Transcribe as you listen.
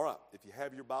right, if you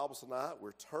have your Bibles tonight,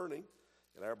 we're turning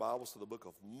in our Bibles to the book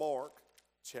of Mark,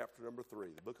 chapter number 3.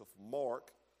 The book of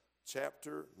Mark,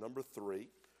 chapter number 3.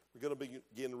 We're going to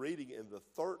begin reading in the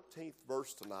 13th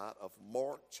verse tonight of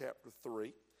Mark, chapter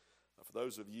 3. For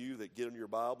those of you that get in your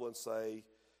Bible and say,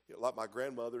 you know, like my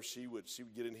grandmother, she would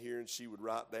get in here and she would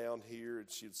write down here and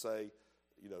she'd say,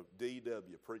 you know,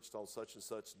 D.W. preached on such and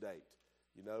such date,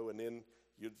 you know, and then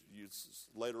you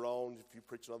later on, if you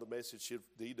preach another message, she'd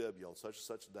D.W. on such and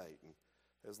such date. And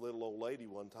as a little old lady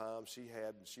one time, she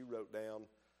wrote down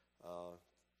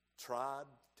tried,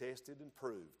 tested, and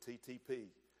proved, TTP.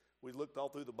 We looked all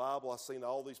through the Bible. I seen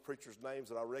all these preachers' names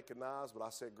that I recognized, but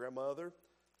I said, Grandmother,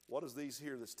 what is these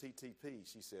here that's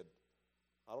TTP? She said,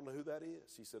 I don't know who that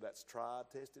is. She said, that's tried,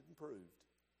 tested, and proved.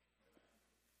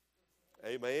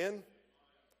 Amen.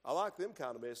 I like them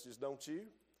kind of messages, don't you?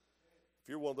 If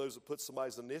you're one of those that puts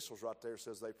somebody's initials right there,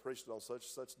 says they preached it on such and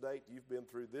such date, you've been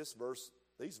through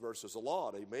these verses a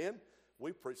lot, amen?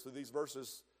 We preached through these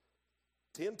verses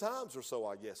 10 times or so,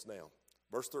 I guess now.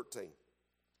 Verse 13,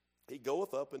 he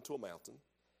goeth up into a mountain,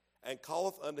 and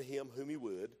calleth unto him whom he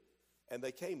would, and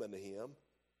they came unto him,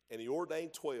 and he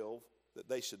ordained 12 that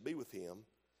they should be with him,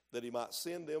 that he might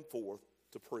send them forth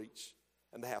to preach,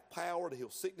 and to have power to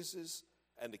heal sicknesses,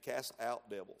 and to cast out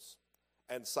devils.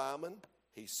 And Simon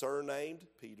he surnamed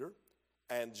Peter,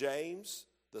 and James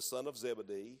the son of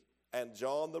Zebedee, and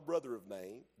John the brother of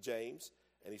James,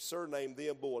 and he surnamed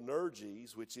them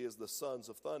Boanerges, which is the sons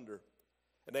of thunder,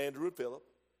 and Andrew and Philip,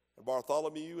 and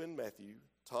Bartholomew and Matthew,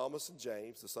 Thomas and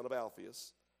James the son of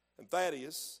Alphaeus, and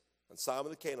Thaddeus, and Simon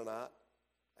the Canaanite,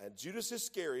 and Judas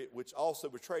Iscariot, which also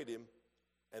betrayed him,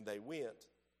 and they went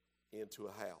into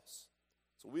a house.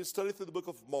 So we've studied through the book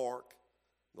of Mark.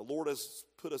 The Lord has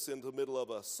put us into the middle of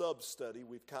a sub-study.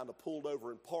 We've kind of pulled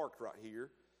over and parked right here.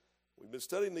 We've been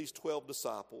studying these 12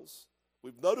 disciples.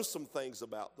 We've noticed some things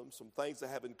about them, some things that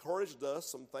have encouraged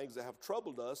us, some things that have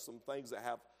troubled us, some things that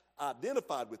have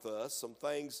identified with us, some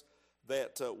things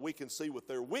that we can see with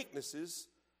their weaknesses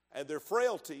and their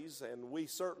frailties, and we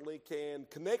certainly can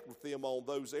connect with them on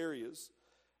those areas.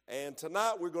 And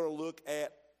tonight we're going to look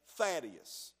at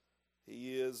Thaddeus.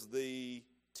 He is the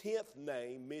 10th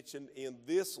name mentioned in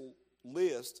this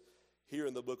list here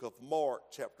in the book of Mark,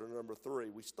 chapter number 3.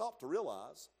 We stop to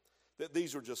realize that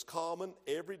these are just common,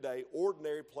 everyday,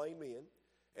 ordinary, plain men.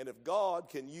 And if God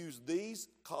can use these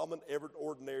common,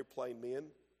 ordinary, plain men,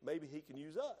 maybe he can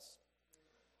use us.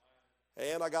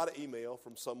 And I got an email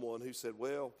from someone who said,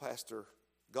 well, Pastor,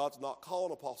 God's not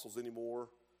calling apostles anymore,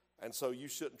 and so you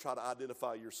shouldn't try to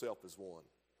identify yourself as one.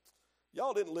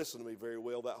 Y'all didn't listen to me very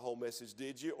well that whole message,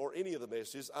 did you? Or any of the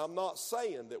messages. I'm not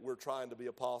saying that we're trying to be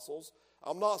apostles.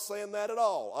 I'm not saying that at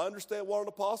all. I understand what an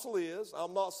apostle is.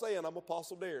 I'm not saying I'm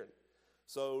Apostle Darren.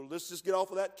 So let's just get off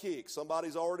of that kick.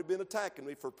 Somebody's already been attacking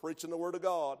me for preaching the Word of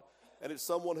God, and it's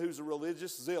someone who's a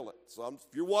religious zealot. So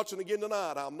if you're watching again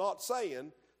tonight, I'm not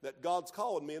saying that God's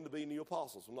calling men to be new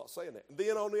apostles. I'm not saying that. And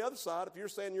then on the other side, if you're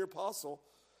saying you're an apostle,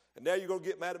 and now you're going to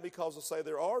get mad at me because I say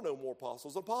there are no more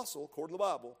apostles. An apostle, according to the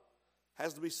Bible,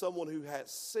 has to be someone who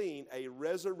has seen a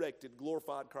resurrected,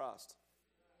 glorified Christ.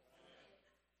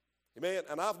 Amen.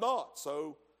 And I've not.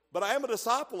 But I am a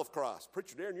disciple of Christ.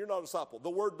 Preacher Darren, you're not a disciple. The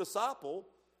word disciple,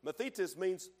 mathetes,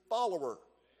 means follower.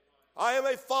 I am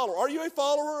a follower. Are you a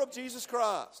follower of Jesus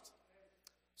Christ?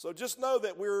 So just know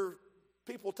that we're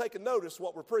people taking notice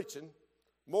what we're preaching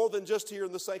more than just here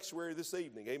in the sanctuary this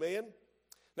evening. Amen.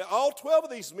 Now, all 12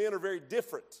 of these men are very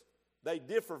different. They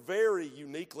differ very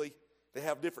uniquely. They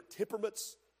have different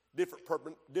temperaments,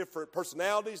 different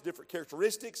personalities, different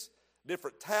characteristics,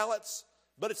 different talents.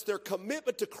 But it's their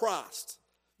commitment to Christ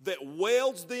that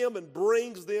welds them and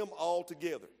brings them all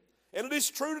together. And it is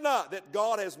true tonight that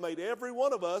God has made every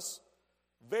one of us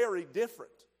very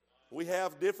different. We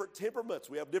have different temperaments.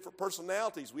 We have different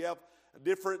personalities. We have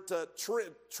different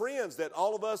trends that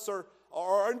all of us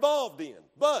are involved in.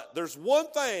 But there's one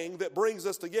thing that brings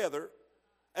us together,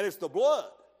 and it's the blood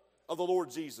of the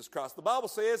Lord Jesus Christ. The Bible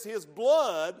says his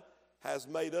blood has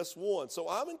made us one. So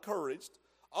I'm encouraged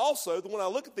also that when I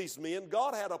look at these men,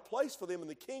 God had a place for them in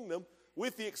the kingdom,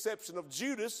 with the exception of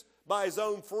Judas. By his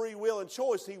own free will and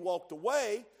choice, he walked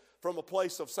away from a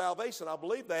place of salvation. I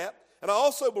believe that. And I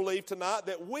also believe tonight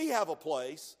that we have a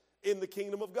place in the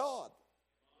kingdom of God.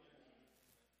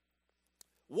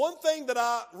 One thing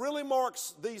that really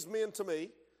marks these men to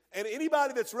me, and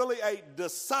anybody that's really a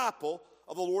disciple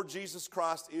of the Lord Jesus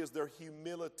Christ, is their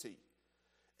humility.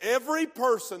 Every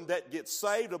person that gets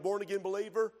saved, a born-again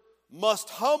believer, must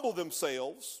humble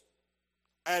themselves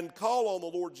and call on the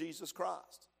Lord Jesus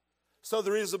Christ. So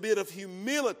there is a bit of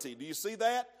humility. Do you see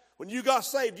that? When you got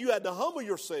saved, you had to humble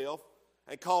yourself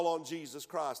and call on Jesus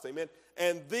Christ. Amen.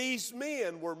 And these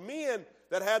men were men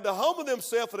that had to humble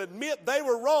themselves and admit they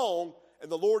were wrong, and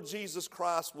the Lord Jesus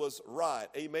Christ was right.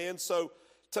 Amen. So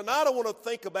tonight I want to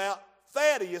think about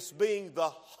Thaddeus being the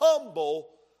humble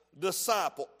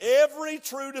disciple. Every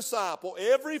true disciple,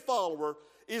 every follower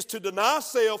is to deny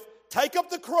self, take up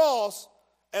the cross,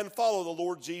 and follow the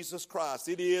Lord Jesus Christ.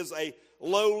 It is a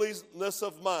lowliness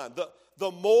of mind.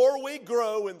 The more we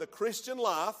grow in the Christian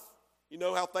life, you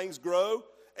know how things grow?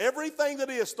 Everything that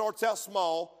is starts out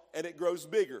small and it grows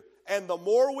bigger. And the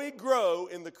more we grow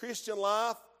in the Christian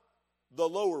life, the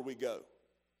lower we go.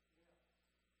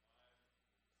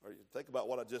 Think about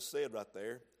what I just said right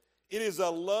there. It is a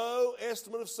low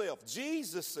estimate of self.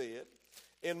 Jesus said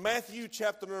in Matthew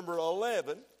chapter number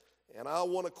 11, and I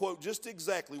want to quote just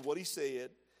exactly what he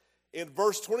said. In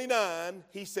verse 29,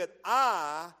 he said,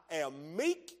 I am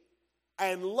meek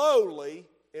and lowly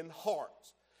in heart.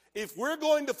 If we're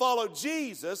going to follow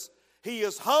Jesus, he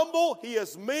is humble, he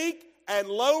is meek and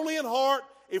lowly in heart.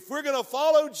 If we're going to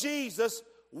follow Jesus,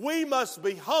 we must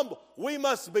be humble. We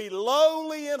must be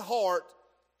lowly in heart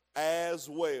as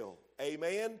well.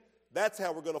 Amen? That's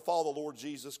how we're going to follow the Lord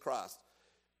Jesus Christ.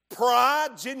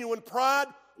 Pride, genuine pride,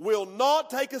 will not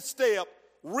take a step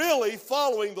really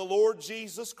following the Lord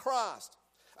Jesus Christ.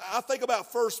 I think about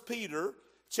 1 Peter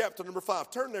chapter number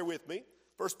 5. Turn there with me.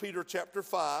 1 Peter chapter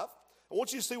 5. I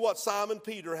want you to see what Simon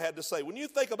Peter had to say. When you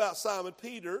think about Simon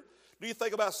Peter, do you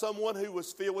think about someone who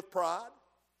was filled with pride?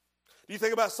 Do you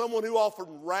think about someone who often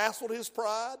wrestled his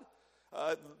pride?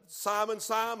 Simon,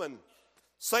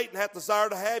 Satan hath desire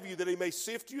to have you that he may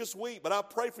sift you as wheat, but I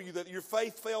pray for you that your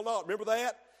faith fail not. Remember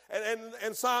that?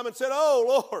 And Simon said,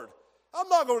 oh, Lord, I'm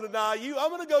not going to deny you. I'm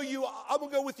going to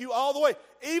go with you all the way,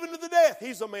 even to the death.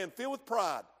 He's a man filled with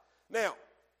pride. Now,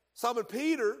 Simon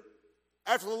Peter,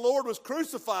 after the Lord was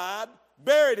crucified,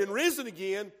 buried, and risen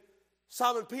again,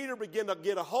 Simon Peter began to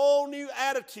get a whole new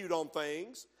attitude on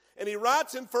things. And he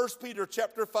writes in 1 Peter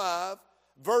chapter 5,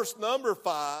 verse number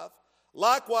 5,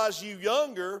 likewise you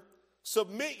younger,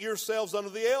 submit yourselves unto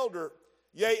the elder.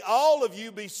 Yea, all of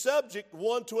you be subject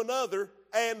one to another,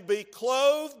 and be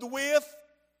clothed with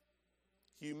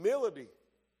humility.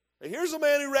 And here's a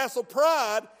man who wrestled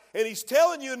pride, and he's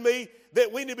telling you and me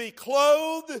that we need to be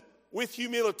clothed with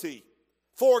humility.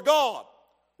 For God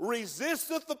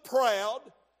resisteth the proud,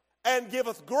 and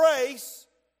giveth grace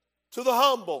to the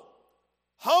humble.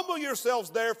 Humble yourselves,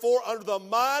 therefore, under the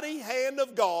mighty hand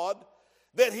of God,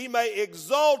 that he may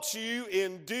exalt you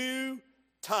in due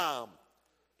time.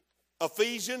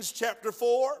 Ephesians chapter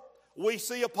 4, we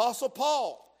see Apostle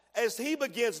Paul as he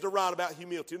begins to write about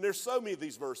humility. And there's so many of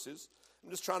these verses. I'm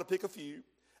just trying to pick a few.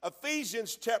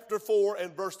 Ephesians chapter 4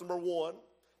 and verse number 1.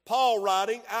 Paul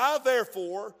writing, I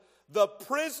therefore, the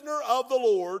prisoner of the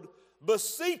Lord,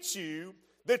 beseech you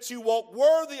that you walk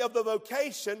worthy of the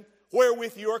vocation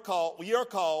wherewith you are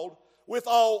called, with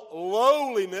all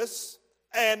lowliness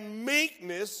and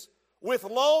meekness, with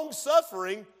long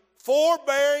suffering,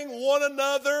 forbearing one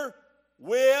another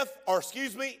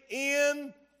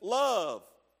in love.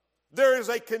 There is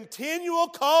a continual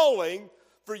calling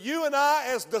for you and I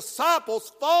as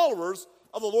disciples, followers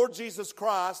of the Lord Jesus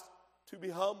Christ, to be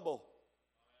humble.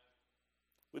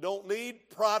 We don't need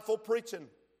prideful preaching.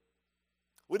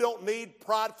 We don't need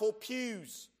prideful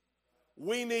pews.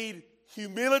 We need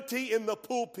humility in the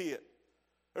pulpit.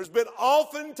 There's been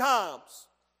often times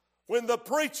when the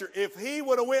preacher, if he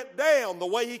would have went down the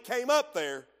way he came up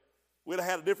there, we'd have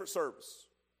had a different service.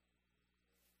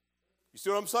 You see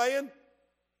what I'm saying?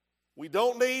 We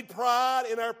don't need pride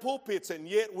in our pulpits, and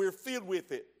yet we're filled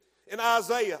with it. In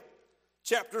Isaiah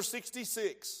chapter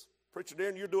 66, Preacher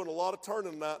Darren, you're doing a lot of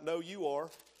turning tonight. No, you are.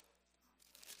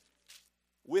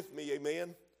 With me,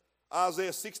 amen.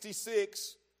 Isaiah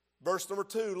 66, verse number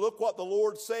 2. Look what the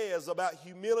Lord says about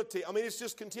humility. I mean, it's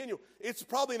just continual. It's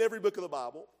probably in every book of the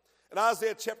Bible. In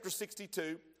Isaiah chapter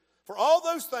 62, for all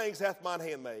those things hath mine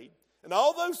hand made, and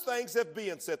all those things have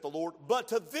been, saith the Lord, but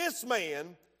to this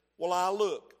man will I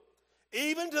look,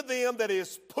 even to them that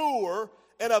is poor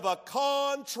and of a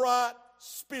contrite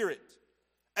spirit,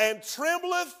 and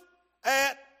trembleth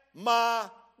at my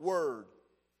word.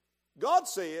 God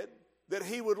said that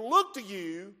he would look to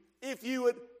you if you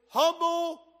would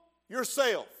humble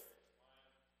yourself.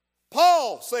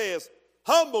 Paul says,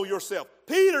 humble yourself.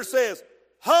 Peter says,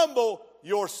 humble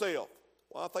yourself.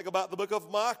 Well, I think about the book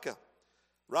of Micah.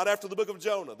 Right after the book of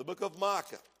Jonah, the book of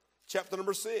Micah, chapter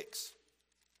number 6.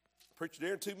 Preacher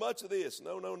Darren, too much of this.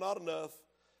 No, not enough.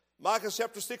 Micah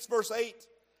chapter 6, verse 8.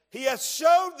 He hath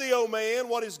showed thee, O man,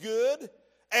 what is good,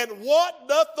 and what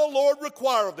doth the Lord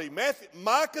require of thee?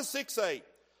 Micah 6, 8.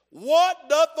 What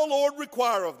doth the Lord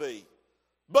require of thee?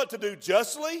 but to do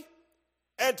justly,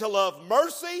 and to love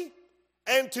mercy,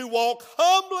 and to walk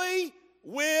humbly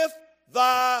with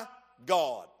thy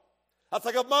God. I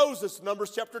think of Moses,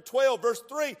 Numbers chapter 12, verse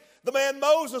 3. The man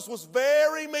Moses was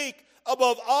very meek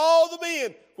above all the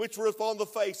men which were upon the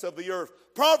face of the earth.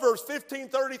 Proverbs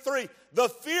 15:33. The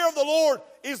fear of the Lord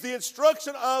is the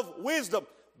instruction of wisdom.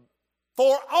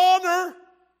 For honor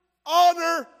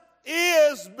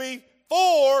is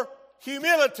before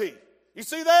humility. You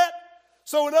see that?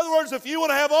 So in other words, if you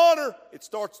want to have honor, it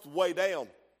starts way down.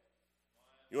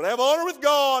 You want to have honor with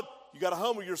God, you got to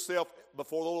humble yourself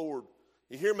before the Lord.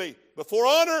 You hear me? Before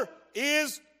honor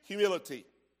is humility.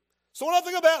 So when I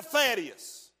think about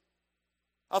Thaddeus,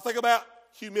 I think about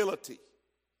humility.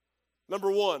 Number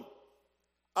one,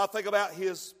 I think about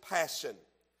his passion.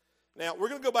 Now, we're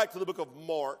going to go back to the book of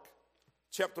Mark,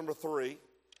 chapter number 3,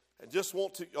 and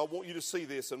I want you to see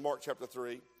this in Mark chapter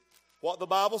 3. What the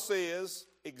Bible says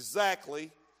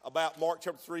exactly about Mark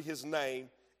chapter 3, his name,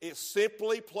 it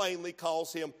simply, plainly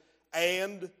calls him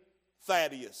and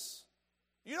Thaddeus.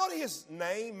 You know what his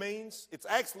name means? It's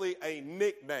actually a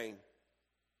nickname.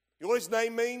 You know what his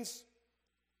name means?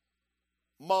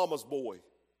 Mama's boy.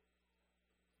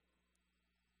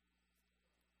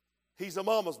 He's a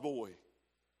mama's boy.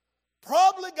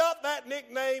 Probably got that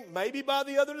nickname maybe by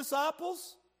the other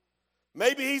disciples.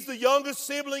 Maybe he's the youngest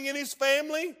sibling in his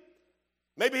family.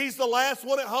 Maybe he's the last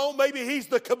one at home. Maybe he's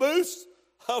the caboose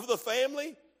of the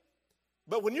family.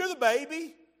 But when you're the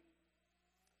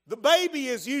baby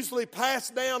is usually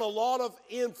passed down a lot of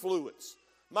influence.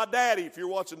 My daddy, if you're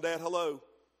watching, Dad, hello.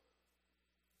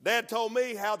 Dad told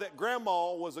me how that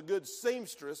grandma was a good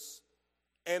seamstress,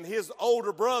 and his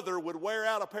older brother would wear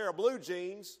out a pair of blue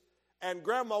jeans, and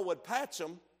grandma would patch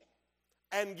them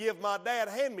and give my dad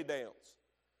hand-me-downs.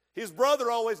 His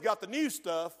brother always got the new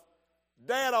stuff.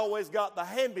 Dad always got the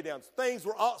hand-me-downs. Things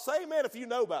were, say amen if you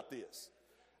know about this.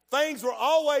 Things were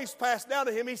always passed down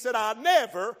to him. He said, I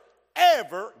never,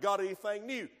 ever got anything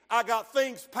new. I got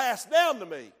things passed down to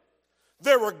me.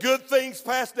 There were good things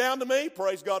passed down to me,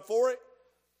 praise God for it.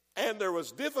 And there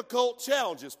was difficult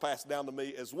challenges passed down to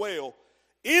me as well.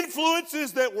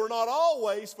 Influences that were not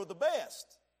always for the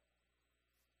best.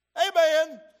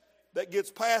 Amen. That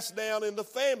gets passed down in the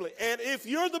family. And if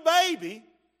you're the baby,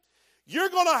 you're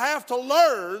going to have to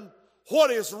learn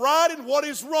what is right and what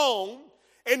is wrong.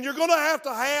 And you're going to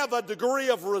have a degree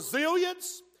of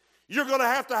resilience. You're going to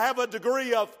have a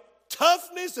degree of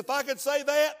toughness, if I could say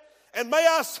that. And may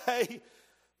I say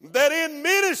that in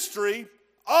ministry,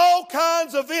 all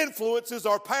kinds of influences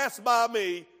are passed by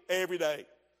me every day.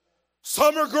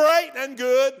 Some are great and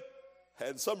good,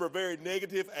 and some are very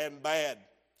negative and bad.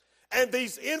 And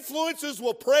these influences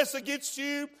will press against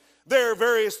you. There are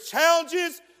various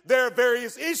challenges. There are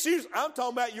various issues. I'm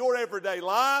talking about your everyday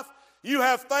life. You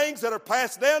have things that are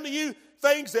passed down to you,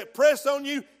 things that press on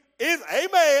you.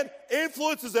 Amen.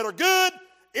 Influences that are good,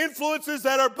 influences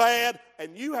that are bad.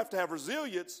 And you have to have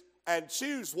resilience and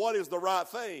choose what is the right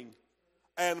thing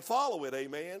and follow it.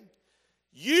 Amen.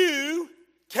 You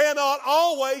cannot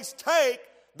always take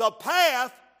the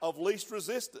path of least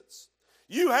resistance.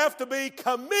 You have to be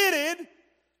committed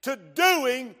to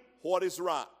doing what is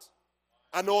right.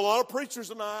 I know a lot of preachers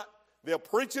tonight, they'll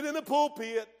preach it in the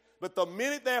pulpit, but the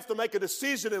minute they have to make a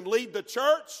decision and lead the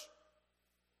church,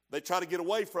 they try to get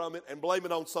away from it and blame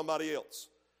it on somebody else.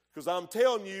 Because I'm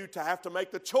telling you, to have to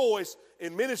make the choice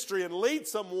in ministry and lead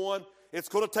someone, it's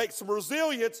going to take some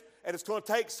resilience and it's going to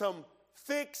take some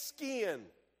thick skin.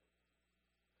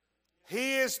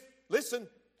 He's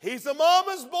a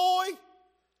mama's boy.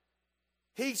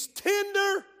 He's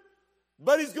tender,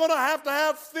 but he's going to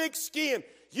have thick skin.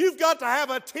 You've got to have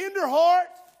a tender heart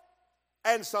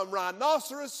and some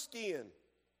rhinoceros skin.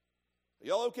 Are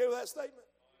y'all okay with that statement?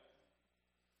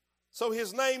 So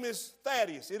his name is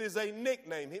Thaddeus. It is a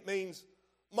nickname. It means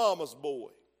mama's boy.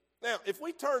 Now, if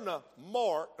we turn to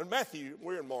Matthew,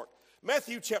 we're in Mark.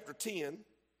 Matthew chapter 10,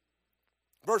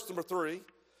 verse number 3.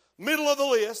 Middle of the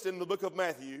list in the book of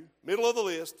Matthew, middle of the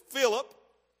list, Philip,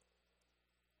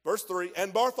 verse 3,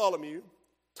 and Bartholomew,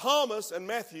 Thomas and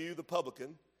Matthew the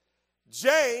publican,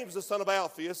 James the son of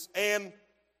Alphaeus, and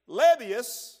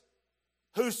Lebbaeus,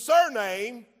 whose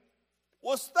surname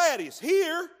was Thaddeus.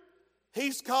 Here,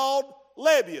 he's called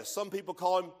Lebbaeus. Some people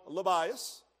call him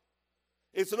Lebbaeus.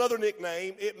 It's another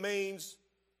nickname. It means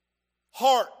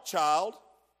heart child.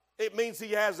 It means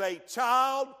he has a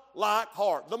childlike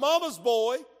heart. The mama's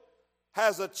boy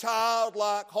has a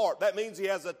childlike heart. That means he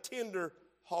has a tender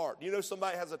heart. You know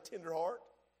somebody has a tender heart?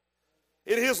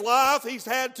 In his life, he's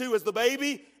had to, as the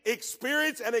baby,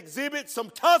 experience and exhibit some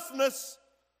toughness,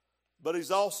 but he's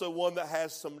also one that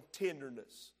has some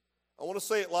tenderness. I want to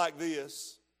say it like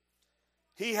this.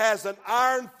 He has an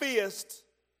iron fist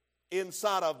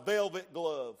inside a velvet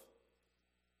glove.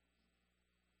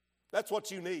 That's what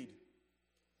you need.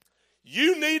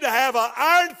 You need to have an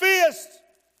iron fist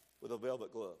with a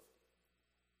velvet glove.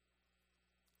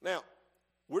 Now,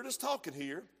 we're just talking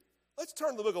here. Let's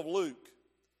turn to the book of Luke,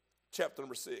 chapter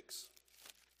number 6.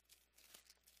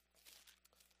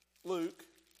 Luke,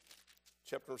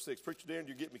 chapter number 6. Preacher Darren,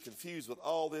 you're getting me confused with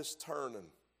all this turning.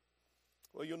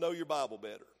 Well, you'll know your Bible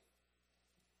better.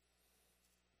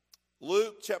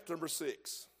 Luke, chapter number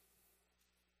 6.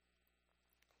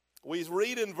 We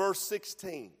read in verse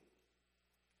 16.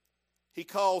 He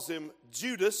calls him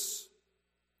Judas,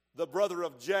 the brother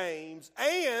of James,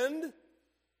 and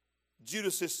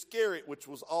Judas Iscariot, which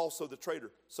was also the traitor.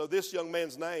 So this young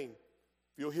man's name,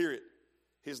 if you'll hear it,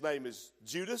 his name is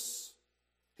Judas.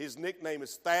 His nickname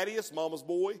is Thaddeus, mama's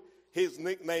boy. His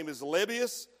nickname is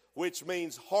Lebbeus, which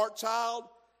means heart child.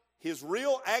 His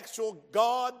real, actual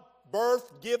God,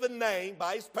 birth-given name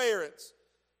by his parents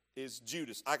is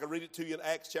Judas. I can read it to you in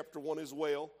Acts chapter 1 as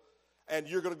well. And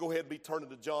you're going to go ahead and be turning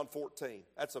to John 14.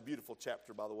 That's a beautiful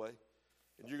chapter, by the way.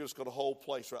 And you're just going to hold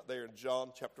place right there in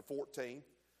John chapter 14.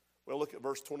 Well, look at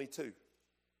verse 22.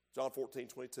 John 14,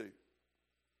 22.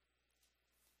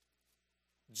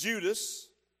 Judas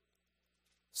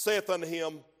saith unto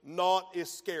him, not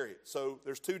Iscariot. So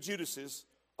there's two Judases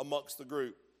amongst the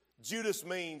group. Judas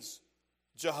means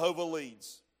Jehovah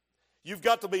leads. You've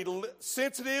got to be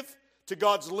sensitive to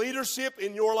God's leadership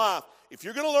in your life. If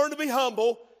you're going to learn to be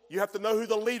humble, you have to know who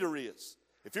the leader is.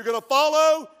 If you're going to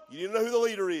follow, you need to know who the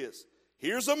leader is.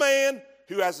 Here's a man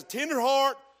who has a tender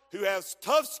heart, who has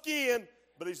tough skin,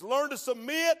 but he's learned to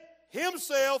submit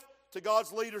himself to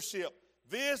God's leadership.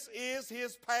 This is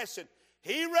his passion.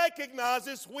 He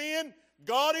recognizes when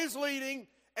God is leading,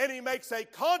 and he makes a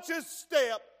conscious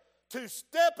step to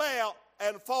step out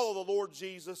and follow the Lord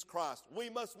Jesus Christ. We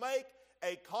must make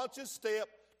a conscious step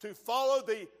to follow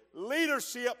the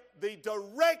leadership, the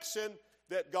direction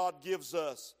that God gives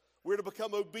us. We're to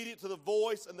become obedient to the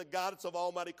voice and the guidance of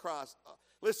Almighty Christ.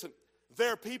 Listen,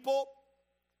 there are people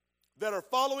that are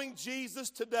following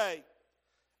Jesus today.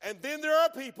 And then there are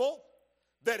people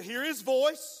that hear his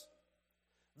voice.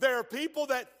 There are people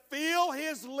that feel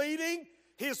his leading,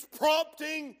 his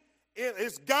prompting,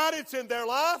 his guidance in their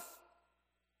life.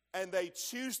 And they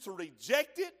choose to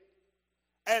reject it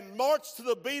and march to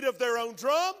the beat of their own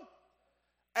drum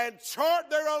and chart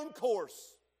their own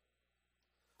course.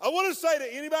 I want to say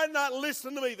to anybody not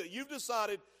listening to me that you've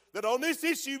decided that on this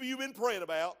issue you've been praying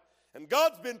about, and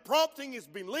God's been prompting, He's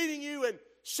been leading you and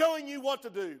showing you what to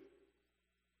do.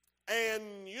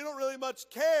 And you don't really much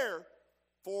care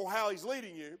for how He's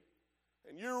leading you.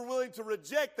 And you're willing to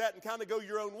reject that and kind of go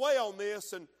your own way on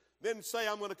this and then say,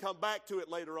 I'm going to come back to it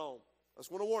later on. I just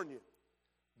want to warn you.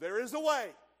 There is a way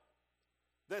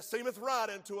that seemeth right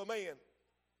unto a man,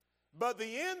 but the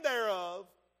end thereof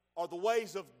are the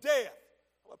ways of death.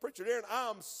 Well, Preacher Darren,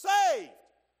 I'm saved.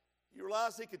 You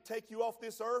realize He could take you off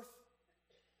this earth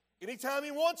anytime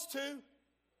He wants to.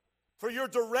 For your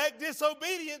direct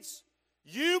disobedience,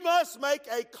 you must make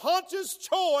a conscious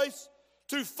choice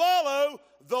to follow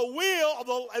the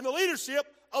will and the leadership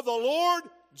of the Lord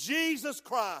Jesus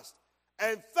Christ.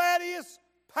 And Thaddeus'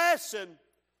 passion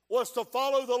was to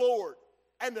follow the Lord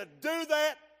and to do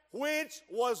that which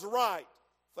was right.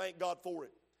 Thank God for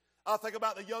it. I think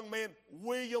about the young man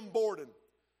William Borden,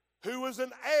 who was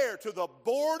an heir to the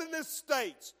Borden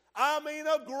estates. I mean,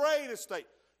 a great estate.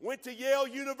 Went to Yale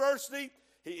University.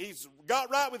 He's got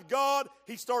right with God.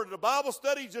 He started a Bible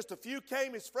study. Just a few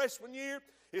came his freshman year.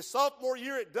 His sophomore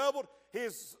year, it doubled.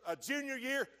 His junior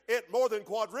year, it more than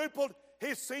quadrupled.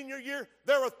 His senior year,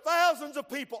 there were thousands of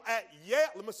people at Yale.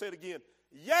 Let me say it again.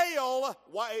 Yale,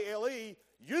 Y-A-L-E,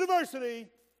 University,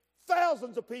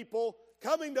 thousands of people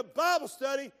coming to Bible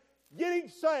study, getting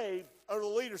saved under the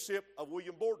leadership of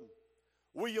William Borden.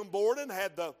 William Borden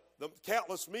had the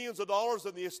countless millions of dollars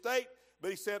in the estate, but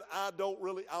he said,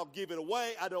 I'll give it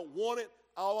away. I don't want it.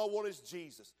 All I want is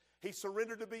Jesus. He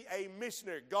surrendered to be a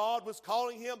missionary. God was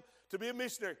calling him to be a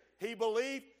missionary. He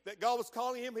believed that God was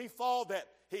calling him. He followed that.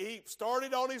 He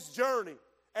started on his journey.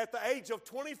 At the age of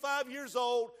 25 years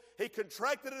old, he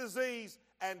contracted a disease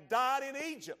and died in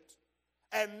Egypt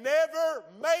and never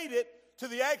made it to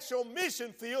the actual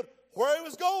mission field where he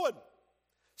was going.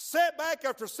 Setback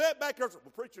after setback after,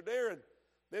 well, Preacher Darren,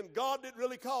 then God didn't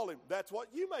really call him. That's what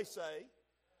you may say.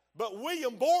 But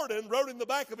William Borden wrote in the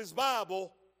back of his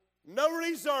Bible, no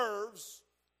reserves,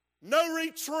 no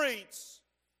retreats,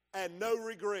 and no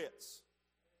regrets.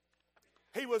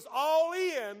 He was all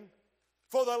in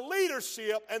for the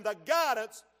leadership and the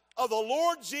guidance of the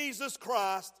Lord Jesus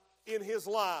Christ in his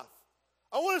life.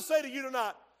 I want to say to you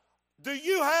tonight, do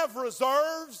you have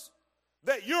reserves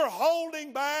that you're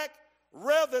holding back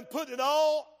rather than putting it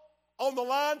all on the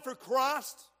line for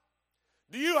Christ?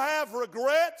 Do you have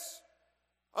regrets?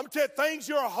 I'm telling you, things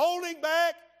you're holding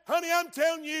back. Honey, I'm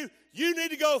telling you, you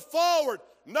need to go forward.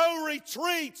 No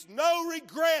retreats, no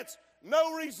regrets,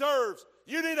 no reserves.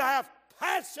 You need to have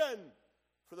passion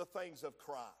for the things of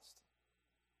Christ.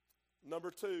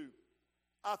 Number two,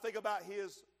 I think about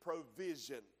his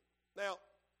provision. Now,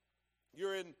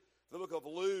 you're in the book of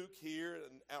Luke here,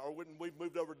 or we've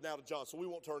moved over now to John, so we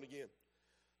won't turn again.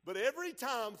 But every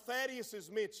time Thaddeus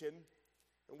is mentioned,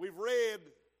 and we've read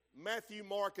Matthew,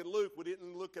 Mark, and Luke, we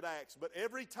didn't look at Acts, but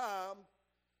every time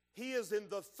he is in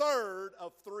the third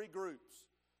of three groups.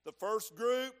 The first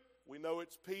group, we know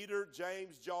it's Peter,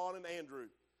 James, John, and Andrew.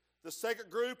 The second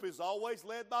group is always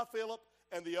led by Philip,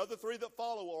 and the other three that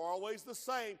follow are always the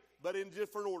same, but in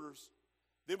different orders.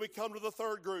 Then we come to the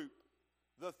third group.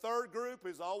 The third group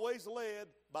is always led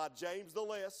by James the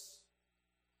Less.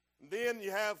 And then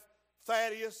you have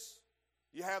Thaddeus.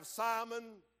 You have Simon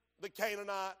the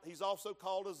Canaanite. He's also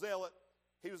called a zealot.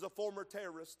 He was a former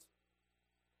terrorist.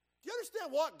 Do you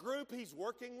understand what group he's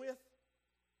working with?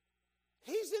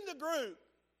 He's in the group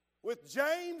with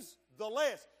James the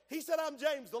Less. He said, I'm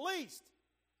James the least.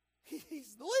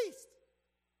 He's the least.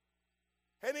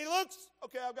 And he looks,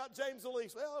 okay, I've got James the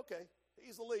least. Well, okay,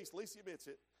 he's the least. At least he admits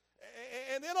it.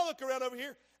 And then I look around over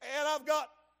here, and I've got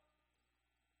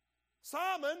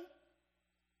Simon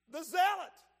the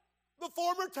zealot, the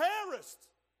former terrorist,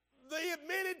 the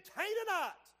admitted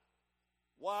Canaanite.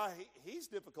 Why, he's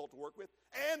difficult to work with.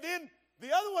 And then the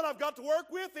other one I've got to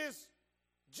work with is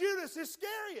Judas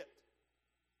Iscariot,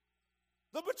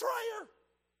 the betrayer.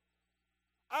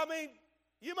 I mean,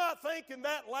 you might think in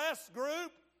that last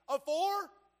group of four,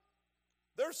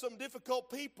 there's some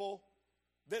difficult people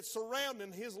that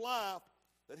surrounding his life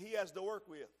that he has to work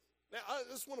with. Now, I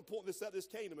just want to point this out. This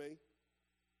came to me.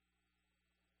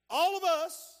 All of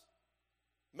us,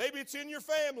 maybe it's in your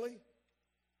family,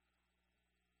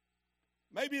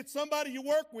 maybe it's somebody you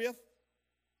work with,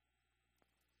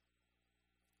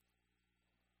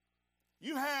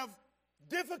 you have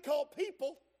difficult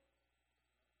people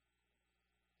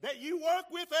that you work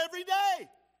with every day.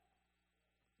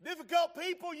 Difficult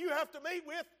people you have to meet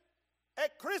with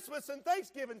at Christmas and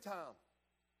Thanksgiving time.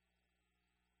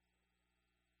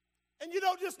 And you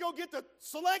don't just go get to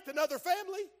select another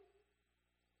family.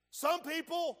 Some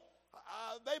people,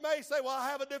 they may say, well, I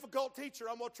have a difficult teacher,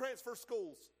 I'm going to transfer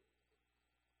schools.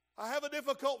 I have a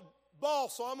difficult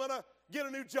boss, so I'm going to get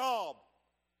a new job.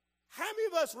 How many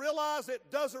of us realize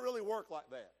it doesn't really work like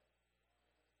that?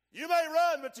 You may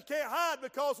run, but you can't hide,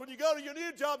 because when you go to your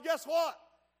new job, guess what?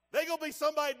 There's going to be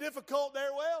somebody difficult there.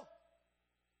 Well,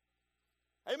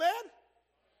 amen?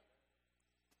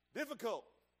 Difficult.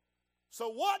 So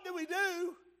what do we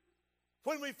do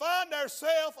when we find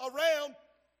ourselves around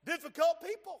difficult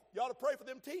people? You ought to pray for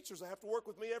them teachers that have to work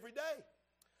with me every day.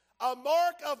 A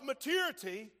mark of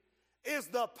maturity is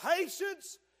the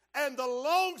patience and the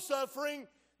long-suffering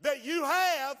that you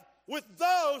have with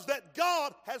those that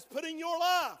God has put in your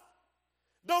life.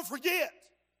 Don't forget,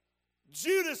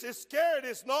 Judas Iscariot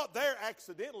is not there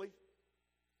accidentally.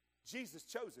 Jesus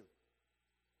chose him.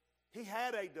 He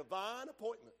had a divine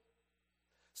appointment.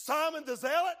 Simon the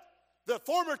Zealot, the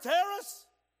former terrorist,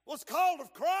 was called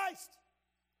of Christ.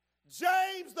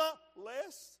 James the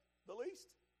least,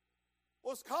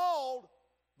 was called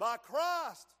by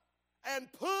Christ and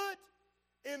put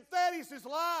in Thaddeus'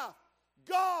 life.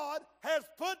 God has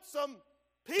put some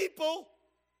people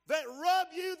that rub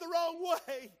you the wrong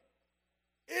way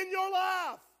in your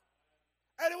life.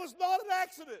 And it was not an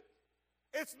accident.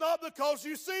 It's not because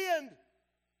you sinned.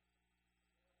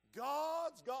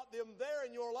 God's got them there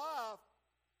in your life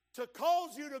to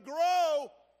cause you to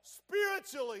grow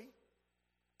spiritually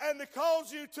and to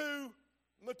cause you to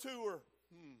mature.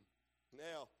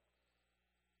 Now,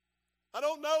 I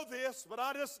don't know this, but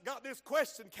I just got this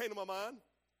question came to my mind.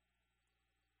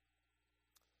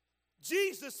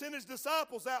 Jesus sent his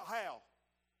disciples out how?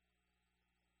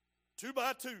 2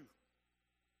 by 2.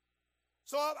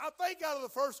 So I think out of the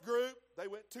first group, they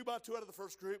went 2 by 2 out of the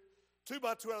first group, 2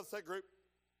 by 2 out of the second group.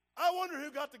 I wonder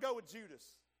who got to go with Judas.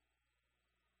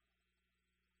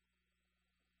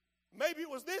 Maybe it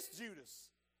was this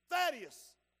Judas,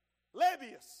 Thaddeus,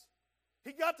 Lebbeus.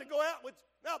 He got to go out with,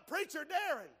 now Preacher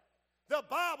Darren, the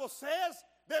Bible says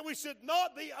that we should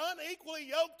not be unequally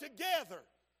yoked together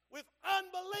with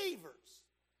unbelievers.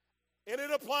 And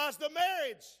it applies to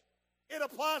marriage. It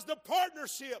applies to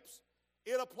partnerships.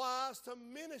 It applies to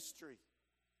ministry.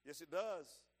 Yes, it does.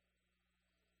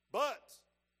 But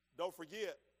don't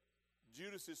forget,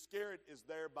 Judas Iscariot is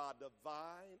there by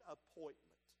divine appointment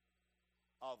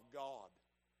of God.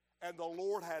 And the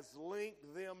Lord has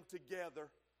linked them together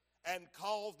and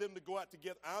caused them to go out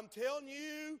together. I'm telling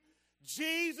you,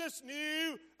 Jesus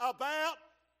knew about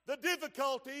the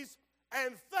difficulties,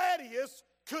 and Thaddeus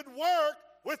could work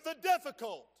with the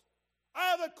difficult. I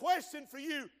have a question for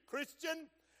you, Christian.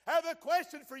 I have a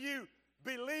question for you,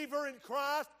 believer in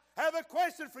Christ. I have a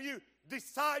question for you,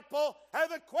 disciple. I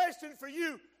have a question for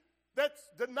you that's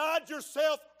denied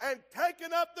yourself and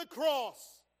taken up the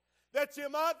cross that you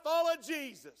might follow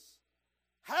Jesus.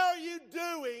 How are you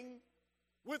doing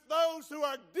with those who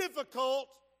are difficult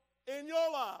in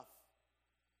your life?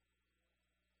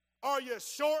 Are you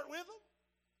short with them?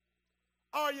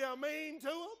 Are you mean to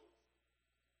them?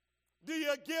 Do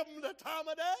you give them the time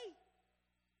of day?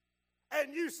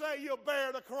 And you say you'll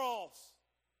bear the cross.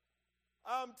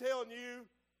 I'm telling you,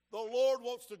 the Lord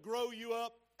wants to grow you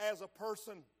up as a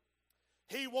person.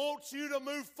 He wants you to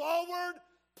move forward,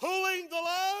 pulling the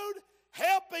load,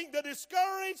 helping the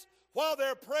discouraged while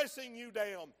they're pressing you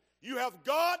down. You have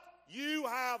got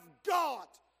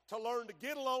to learn to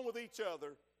get along with each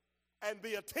other and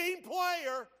be a team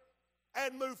player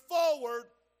and move forward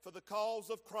for the cause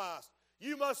of Christ.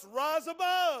 You must rise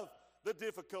above the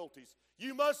difficulties.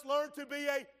 You must learn to be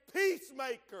a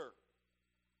peacemaker.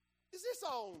 Is this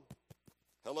on?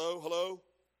 Hello, hello?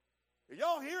 Are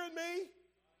y'all hearing me?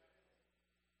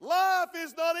 Life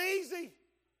is not easy.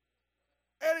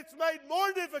 And it's made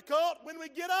more difficult when we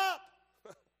get up.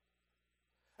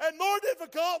 And more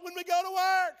difficult when we go to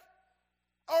work.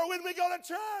 Or when we go to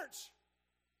church.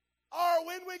 Or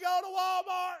when we go to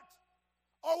Walmart.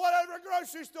 Or whatever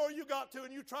grocery store you got to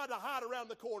and you try to hide around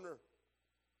the corner.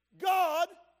 God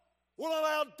will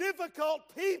allow difficult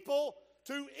people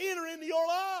to enter into your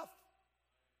life.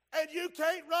 And you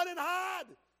can't run and hide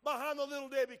behind the little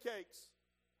Debbie cakes.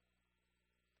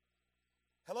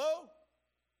 Hello?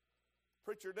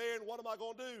 Preacher Darren, what am I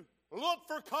going to do? Look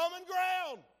for common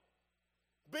ground.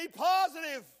 Be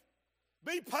positive.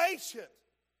 Be patient.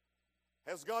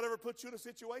 Has God ever put you in a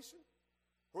situation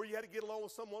where you had to get along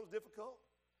with someone who's difficult?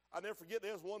 I never forget,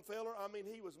 there was one feller,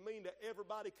 he was mean to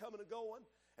everybody coming and going.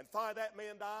 And finally that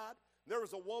man died. There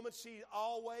was a woman, she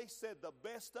always said the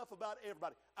best stuff about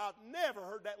everybody. I've never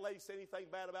heard that lady say anything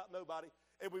bad about nobody.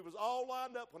 And we was all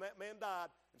lined up when that man died,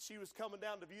 and she was coming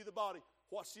down to view the body,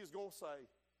 what she was going to say.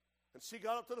 And she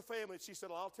got up to the family, and she said,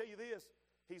 well, I'll tell you this,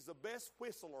 he's the best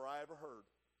whistler I ever heard.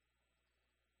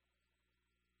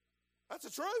 That's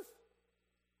the truth.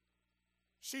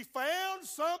 She found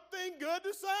something good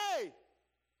to say.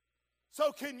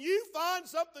 So can you find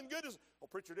something good to say? Oh,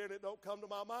 preacher, then it don't come to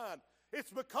my mind. It's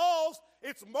because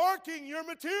it's marking your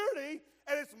maturity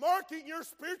and it's marking your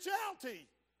spirituality.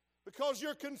 Because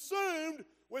you're consumed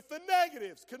with the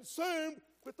negatives, consumed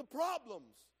with the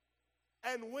problems.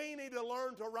 And we need to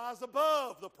learn to rise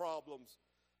above the problems.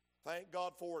 Thank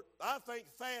God for it. I think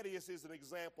Thaddeus is an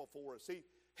example for us.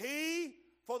 He,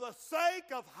 for the sake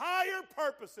of higher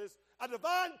purposes, a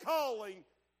divine calling,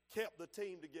 kept the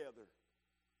team together.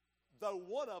 Though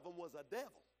one of them was a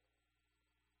devil.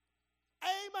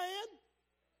 Amen.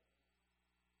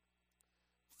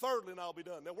 Thirdly, and I'll be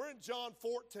done. Now we're in John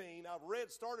 14.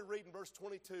 I've started reading verse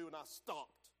 22 and I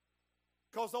stopped.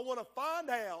 Because I want to find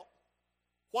out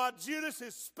why Judas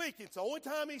is speaking. It's the only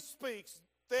time he speaks.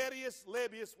 Thaddeus,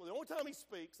 Lebbeus, the only time he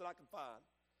speaks that I can find.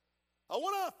 I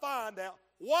want to find out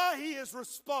why he is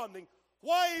responding.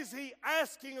 Why is he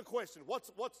asking a question?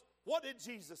 What did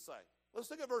Jesus say?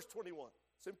 Let's look at verse 21.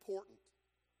 It's important.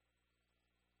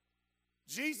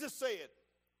 Jesus said,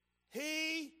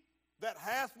 he that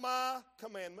hath my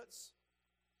commandments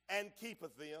and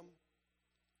keepeth them,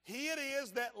 he it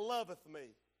is that loveth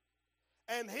me.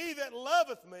 And he that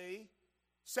loveth me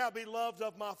shall be loved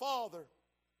of my Father.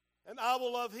 And I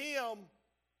will love him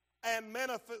and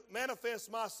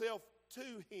manifest myself to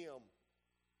him.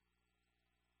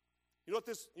 You know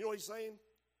what he's saying?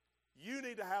 You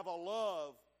need to have a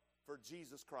love for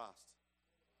Jesus Christ.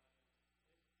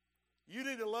 You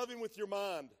need to love him with your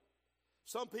mind.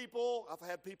 Some people, I've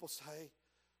had people say,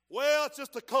 well, it's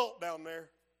just a cult down there.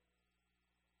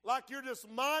 Like you're just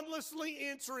mindlessly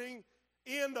entering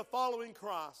into following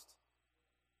Christ.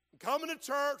 Coming to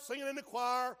church, singing in the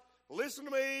choir, listen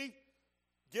to me,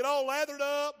 get all lathered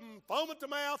up and foam at the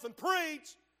mouth and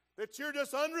preach that you're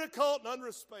just under a cult and under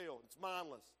a spell. It's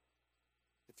mindless.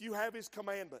 If you have his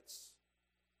commandments,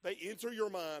 they enter your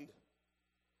mind,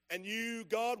 and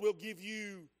God will give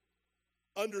you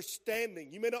understanding.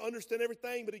 You may not understand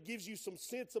everything, but it gives you some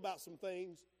sense about some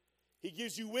things. He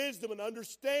gives you wisdom and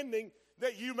understanding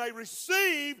that you may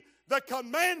receive the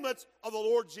commandments of the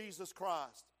Lord Jesus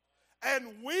Christ. And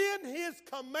when his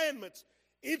commandments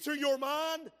enter your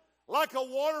mind, like a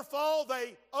waterfall,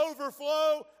 they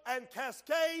overflow and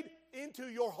cascade into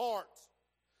your heart.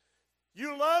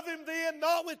 You love him then,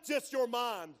 not with just your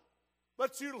mind,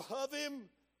 but you love him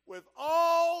with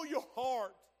all your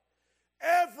heart,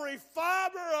 every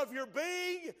fiber of your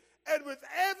being, and with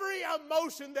every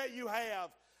emotion that you have.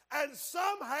 And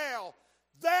somehow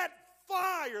that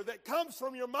fire that comes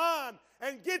from your mind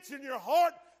and gets in your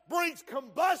heart brings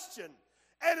combustion,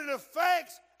 and it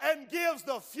affects and gives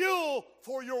the fuel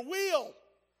for your will.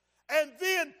 And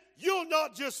then you'll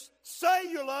not just say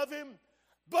you love him,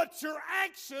 but your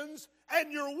actions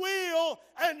and your will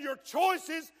and your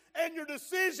choices and your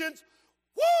decisions,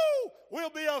 will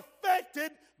be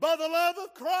affected by the love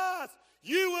of Christ.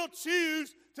 You will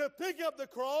choose to pick up the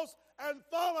cross and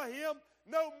follow him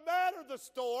no matter the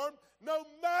storm, no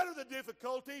matter the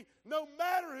difficulty, no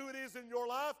matter who it is in your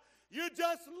life. You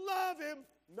just love him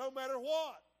no matter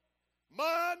what.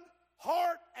 Mind,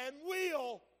 heart, and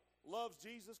will loves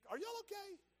Jesus. Are y'all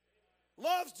okay?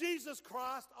 Loves Jesus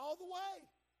Christ all the way.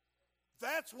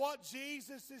 That's what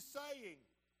Jesus is saying.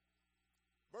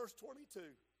 Verse 22.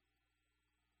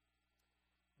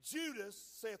 Judas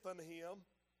saith unto him,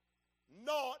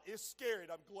 not Iscariot.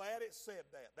 I'm glad it said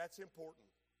that. That's important.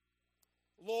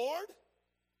 Lord,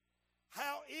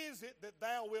 how is it that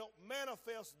thou wilt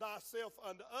manifest thyself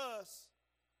unto us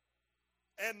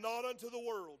and not unto the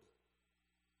world?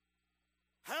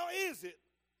 How is it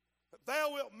that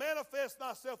thou wilt manifest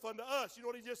thyself unto us? You know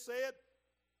what he just said?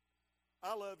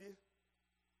 I love you.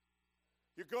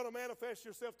 You're going to manifest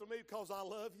yourself to me because I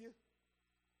love you.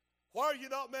 Why are you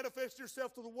not manifest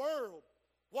yourself to the world?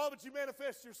 Why would you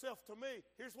manifest yourself to me?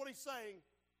 Here's what he's saying.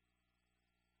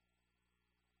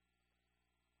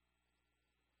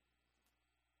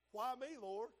 Why me,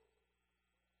 Lord?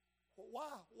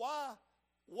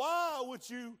 Why would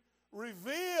you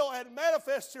reveal and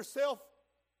manifest yourself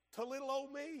to little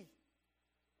old me?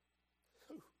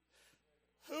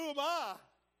 Who am I?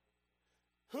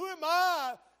 Who am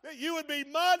I that you would be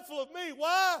mindful of me?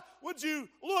 Why would you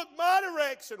look my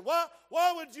direction?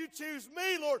 Why would you choose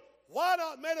me, Lord? Why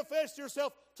not manifest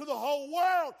yourself to the whole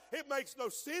world? It makes no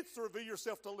sense to reveal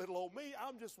yourself to little old me.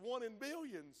 I'm just one in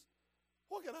billions.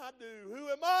 What can I do? Who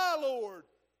am I, Lord?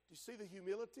 Do you see the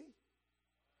humility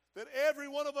that every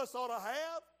one of us ought to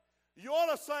have? You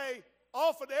ought to say,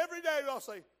 often every day, you ought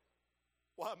to say,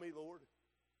 why me, Lord?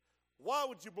 Why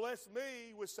would you bless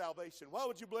me with salvation? Why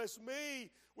would you bless me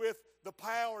with the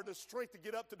power and the strength to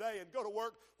get up today and go to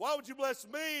work? Why would you bless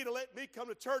me to let me come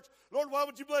to church? Lord, why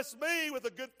would you bless me with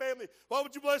a good family? Why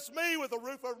would you bless me with a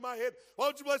roof over my head? Why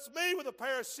would you bless me with a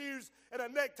pair of shoes and a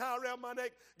necktie around my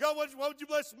neck? God, why would you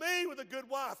bless me with a good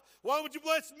wife? Why would you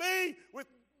bless me with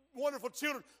wonderful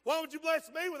children? Why would you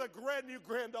bless me with a brand new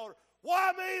granddaughter?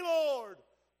 Why me, Lord?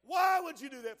 Why would you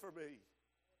do that for me?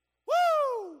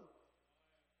 Woo!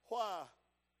 Why?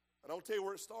 And I'll tell you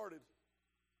where it started.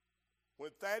 When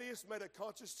Thaddeus made a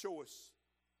conscious choice,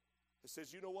 he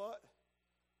says, you know what?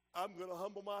 I'm going to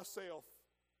humble myself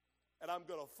and I'm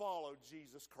going to follow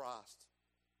Jesus Christ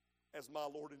as my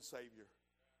Lord and Savior.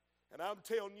 And I'm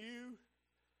telling you,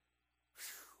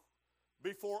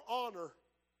 before honor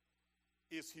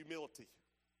is humility.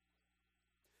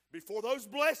 Before those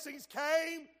blessings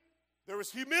came, there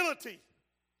was humility.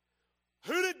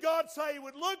 Who did God say he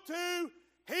would look to?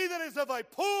 He that is of a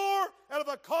poor and of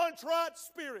a contrite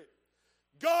spirit.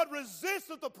 God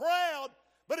resisteth the proud,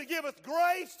 but he giveth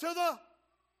grace to the...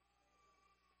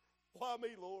 Why me,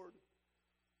 Lord?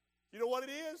 You know what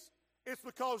it is? It's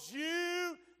because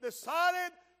you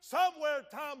decided somewhere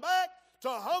time back to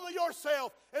humble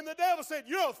yourself. And the devil said,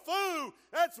 you're a fool.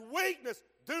 That's weakness.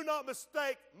 Do not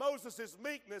mistake Moses'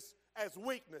 meekness as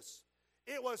weakness.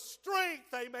 It was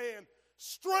strength, amen.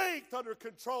 Strength under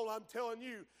control, I'm telling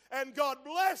you. And God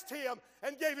blessed him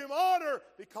and gave him honor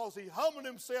because he humbled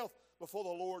himself before the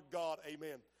Lord God.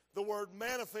 Amen. The word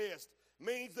manifest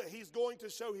means that he's going to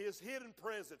show his hidden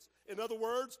presence. In other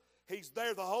words, he's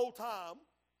there the whole time.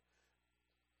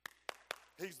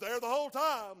 He's there the whole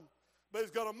time, but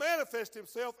he's going to manifest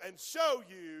himself and show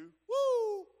you,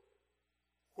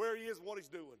 where he is and what he's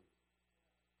doing.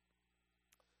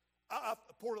 A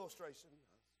poor illustration.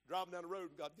 Driving down the road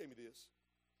and God gave me this.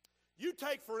 You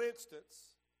take, for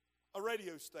instance, a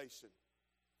radio station.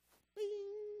 Bing,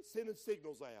 sending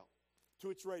signals out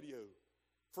to its radio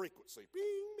frequency. Bing,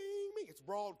 bing, bing. It's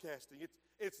broadcasting.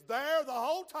 It's there the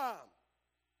whole time.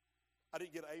 I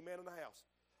didn't get an amen in the house.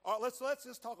 All right, let's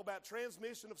just talk about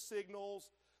transmission of signals.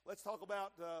 Let's talk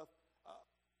about,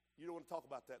 you don't want to talk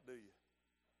about that, do you?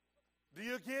 Do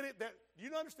you get it? Do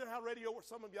you understand how radio works?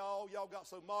 Some of y'all got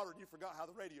so modern you forgot how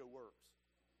the radio works.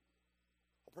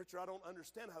 Preacher, I don't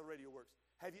understand how the radio works.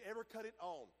 Have you ever cut it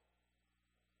on?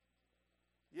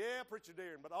 Yeah, Preacher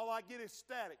Darren, but all I get is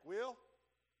static. Well,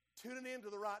 tune it into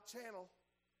the right channel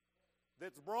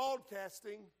that's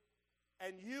broadcasting,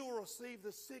 and you will receive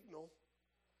the signal,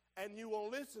 and you will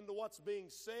listen to what's being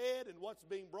said and what's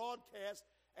being broadcast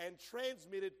and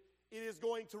transmitted. It is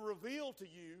going to reveal to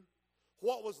you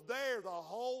what was there the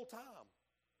whole time.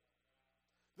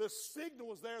 The signal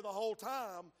was there the whole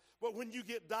time, but when you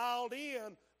get dialed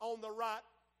in on the right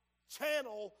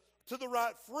channel to the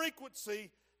right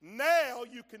frequency, now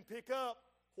you can pick up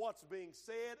what's being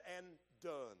said and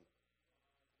done.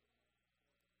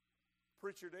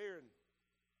 Preacher Darren,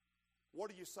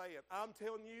 what are you saying? I'm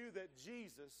telling you that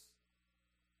Jesus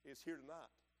is here tonight.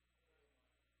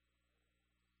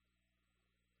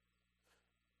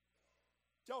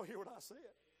 Did y'all hear what I said?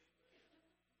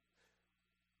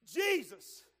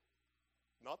 Jesus,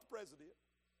 not the president.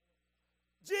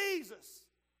 Jesus,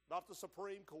 not the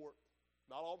Supreme Court.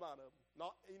 Not all 9 of them.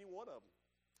 Not any one of them.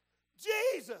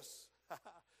 Jesus,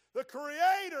 the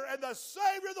Creator and the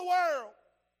Savior of the world,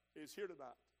 is here tonight.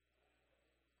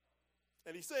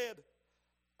 And he said,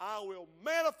 I will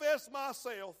manifest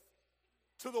myself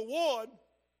to the one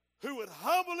who would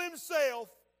humble himself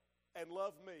and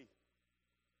love me.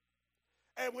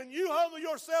 And when you humble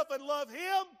yourself and love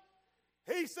him,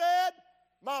 he said,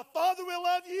 my Father will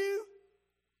love you,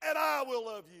 and I will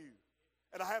love you.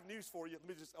 And I have news for you. I'm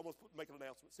going to make an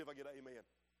announcement, see if I get an amen.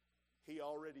 He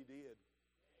already did.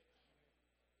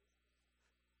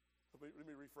 Let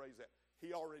me rephrase that.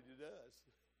 He already does.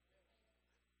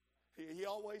 He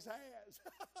always has.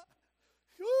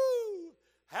 Woo!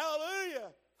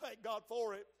 Hallelujah. Thank God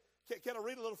for it. Can I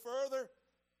read a little further?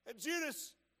 And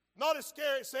Judas, not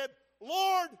Iscariot, said,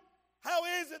 Lord, how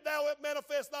is it thou wilt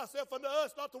manifest thyself unto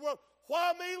us, not the world?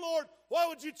 Why me, Lord? Why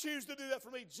would you choose to do that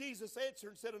for me? Jesus answered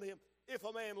and said unto him, if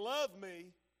a man love me,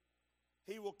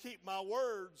 he will keep my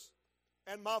words,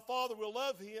 and my Father will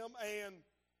love him. And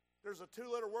there's a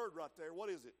 2-letter word right there. What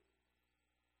is it?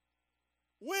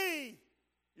 We.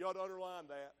 You ought to underline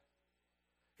that.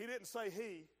 He didn't say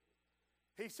he.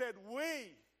 He said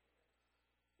we.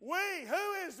 We.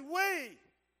 Who is we?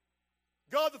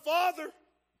 God the Father.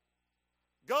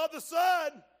 God the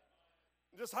Son.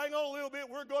 Just hang on a little bit.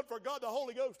 We're going for God the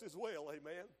Holy Ghost as well.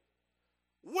 Amen.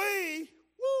 We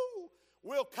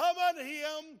will come unto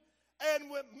him and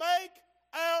will make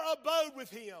our abode with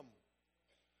him.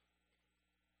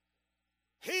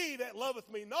 He that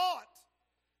loveth me not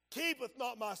keepeth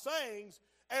not my sayings,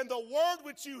 and the word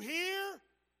which you hear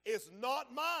is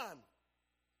not mine,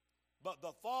 but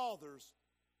the Father's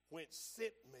which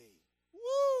sent me.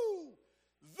 Woo!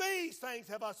 These things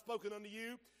have I spoken unto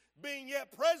you, being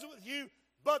yet present with you,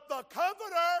 but the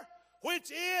Comforter,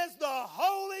 which is the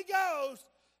Holy Ghost,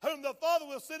 whom the Father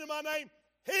will send in my name,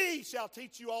 he shall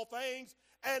teach you all things,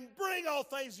 and bring all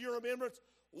things to your remembrance,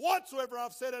 whatsoever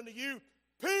I've said unto you.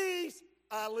 Peace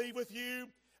I leave with you,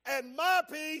 and my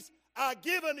peace I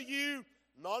give unto you.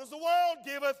 Not as the world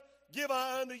giveth, give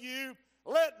I unto you.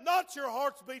 Let not your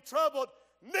hearts be troubled,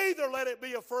 neither let it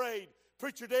be afraid.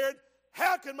 Preacher Darren,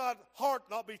 how can my heart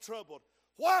not be troubled?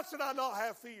 Why should I not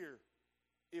have fear?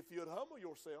 If you'd humble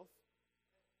yourself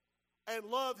and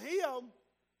love him,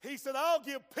 he said, I'll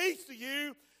give peace to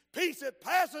you, peace that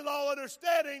passes all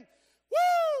understanding.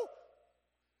 Woo!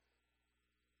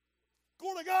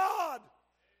 Glory to God.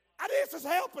 This is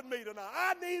helping me tonight.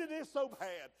 I needed this so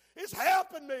bad. It's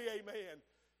helping me, amen.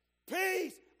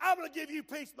 Peace. I'm going to give you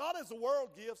peace, not as the world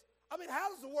gives. I mean, how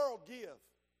does the world give?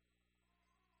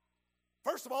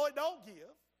 First of all, it don't give.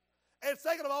 And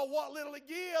second of all, what little it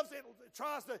gives, it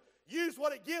tries to use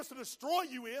what it gives to destroy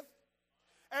you with.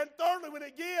 And thirdly, when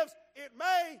it gives, it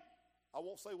may, I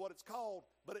won't say what it's called,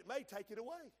 but it may take it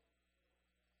away.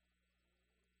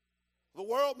 The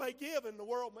world may give and the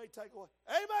world may take away.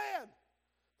 Amen.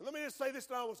 And let me just say this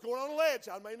now, what's going on a ledge.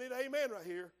 I may need an amen right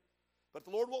here. But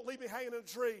the Lord won't leave me hanging in a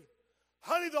tree.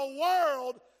 Honey, the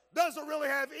world doesn't really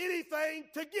have anything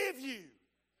to give you.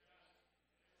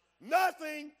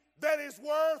 Nothing that is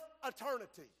worth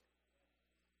eternity.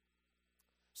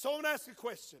 So I'm going to ask you a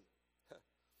question.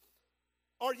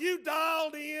 Are you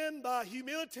dialed in by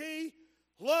humility,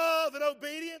 love, and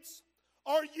obedience?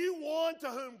 Are you one to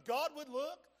whom God would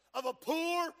look, of a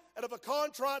poor and of a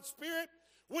contrite spirit?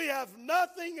 We have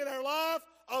nothing in our life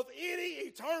of any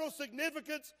eternal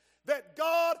significance that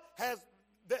God has,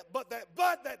 but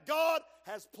that God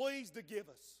has pleased to give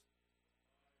us.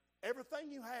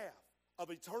 Everything you have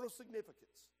of eternal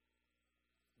significance,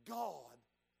 God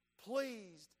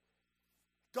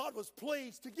was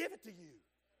pleased to give it to you.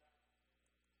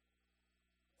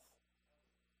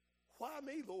 Why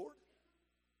me, Lord?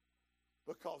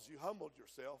 because you humbled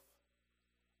yourself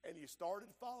and you started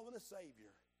following a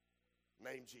Savior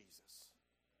named Jesus.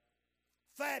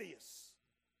 Thaddeus,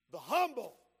 the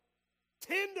humble,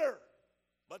 tender,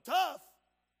 but tough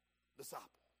disciple.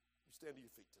 You stand to your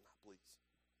feet tonight, please.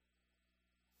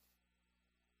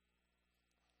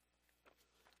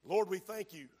 Lord, we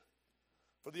thank you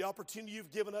for the opportunity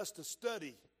you've given us to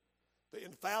study the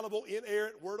infallible,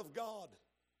 inerrant Word of God.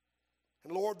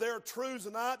 And Lord, there are truths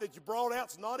tonight that you brought out.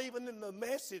 It's not even in the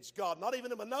message, God, not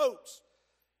even in my notes.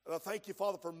 And I thank you,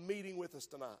 Father, for meeting with us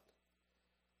tonight.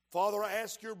 Father, I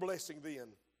ask your blessing then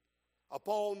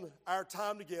upon our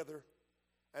time together.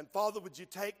 And Father, would you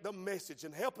take the message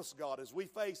and help us, God, as we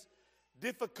face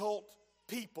difficult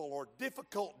people or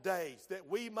difficult days, that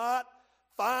we might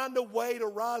find a way to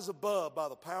rise above by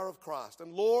the power of Christ.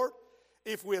 And Lord,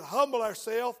 if we'd humble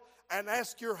ourselves and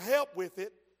ask your help with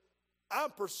it,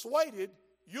 I'm persuaded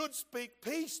you'd speak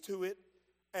peace to it.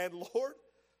 And Lord,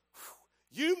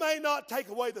 you may not take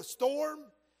away the storm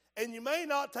and you may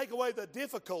not take away the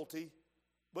difficulty,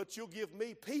 but you'll give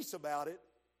me peace about it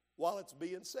while it's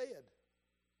being said.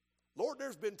 Lord,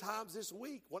 there's been times this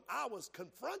week when I was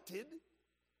confronted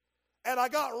and I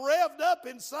got revved up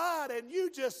inside and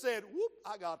you just said, whoop,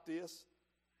 I got this.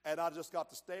 And I just got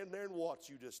to stand there and watch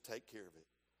you just take care of it.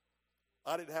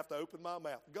 I didn't have to open my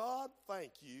mouth. God,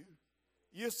 thank you.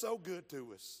 You're so good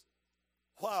to us.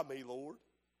 Why me, Lord?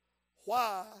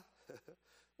 Why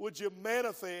would you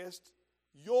manifest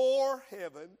your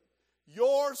heaven,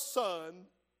 your Son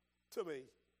to me?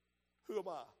 Who am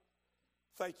I?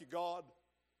 Thank you, God.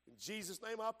 In Jesus'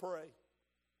 name I pray.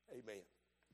 Amen.